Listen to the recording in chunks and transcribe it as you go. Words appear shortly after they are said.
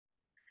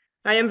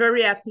I am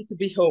very happy to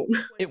be home.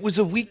 It was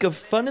a week of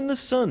fun in the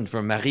sun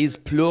for Maryse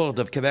Plourde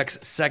of Quebec's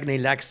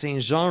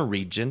Saguenay-Lac-Saint-Jean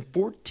region.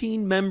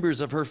 14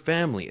 members of her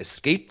family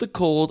escaped the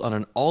cold on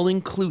an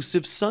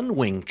all-inclusive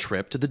Sunwing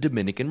trip to the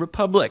Dominican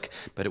Republic.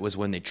 But it was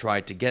when they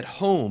tried to get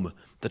home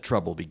the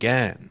trouble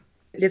began.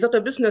 Les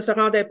autobus ne se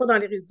rendaient pas dans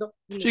les régions.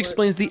 She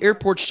explains the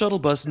airport shuttle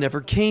bus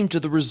never came to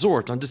the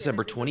resort on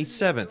December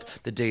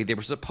 27th, the day they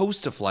were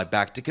supposed to fly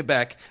back to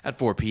Quebec at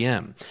 4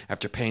 p.m.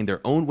 After paying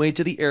their own way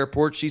to the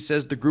airport, she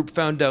says the group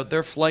found out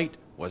their flight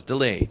was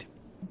delayed.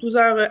 12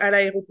 heures à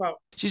l'aéroport.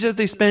 She says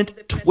they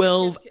spent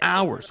 12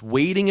 hours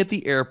waiting at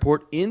the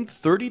airport in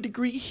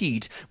 30-degree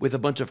heat with a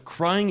bunch of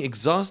crying,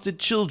 exhausted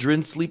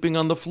children sleeping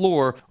on the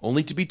floor,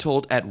 only to be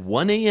told at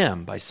 1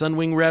 a.m. by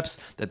Sunwing reps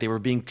that they were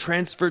being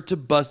transferred to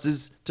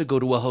buses to go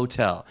to a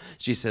hotel.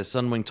 She says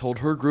Sunwing told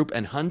her group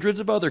and hundreds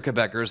of other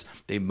Quebecers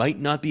they might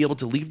not be able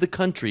to leave the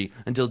country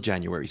until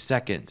January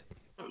 2nd.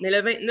 Mais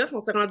le 29, on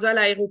s'est rendu à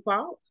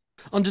l'aéroport.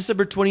 On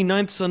December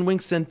 29th,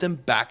 Sunwing sent them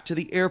back to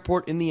the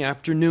airport in the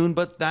afternoon,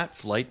 but that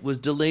flight was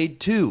delayed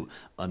too.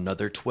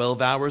 Another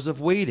 12 hours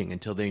of waiting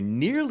until they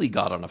nearly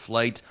got on a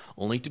flight,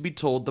 only to be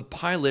told the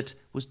pilot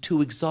was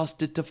too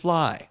exhausted to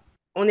fly.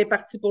 On est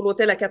parti pour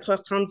l'hôtel à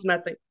 4h30 du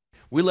matin.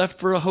 We left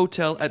for a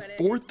hotel at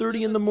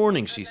 4:30 in the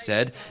morning, she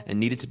said, and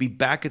needed to be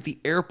back at the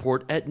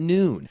airport at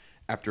noon.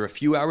 After a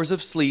few hours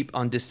of sleep,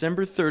 on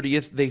December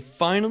 30th, they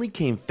finally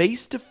came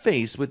face to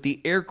face with the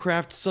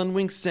aircraft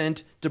Sunwing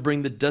sent to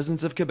bring the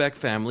dozens of Quebec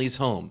families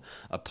home,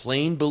 a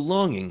plane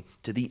belonging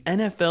to the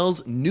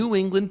NFL's New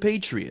England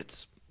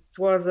Patriots.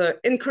 It was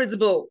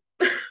incredible.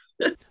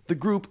 The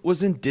group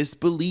was in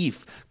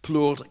disbelief.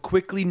 Plourde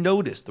quickly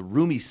noticed the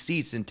roomy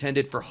seats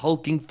intended for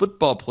hulking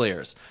football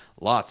players.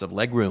 Lots of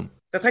legroom.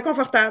 C'est très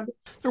confortable.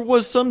 There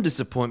was some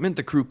disappointment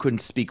the crew couldn't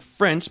speak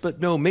French,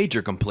 but no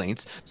major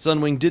complaints.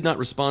 Sunwing did not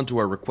respond to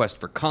our request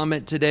for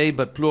comment today,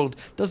 but Plourde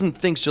doesn't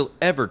think she'll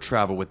ever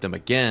travel with them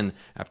again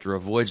after a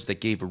voyage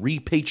that gave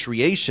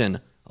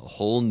repatriation a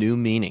whole new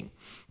meaning.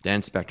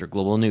 Dan Spector,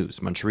 Global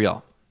News,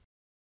 Montreal.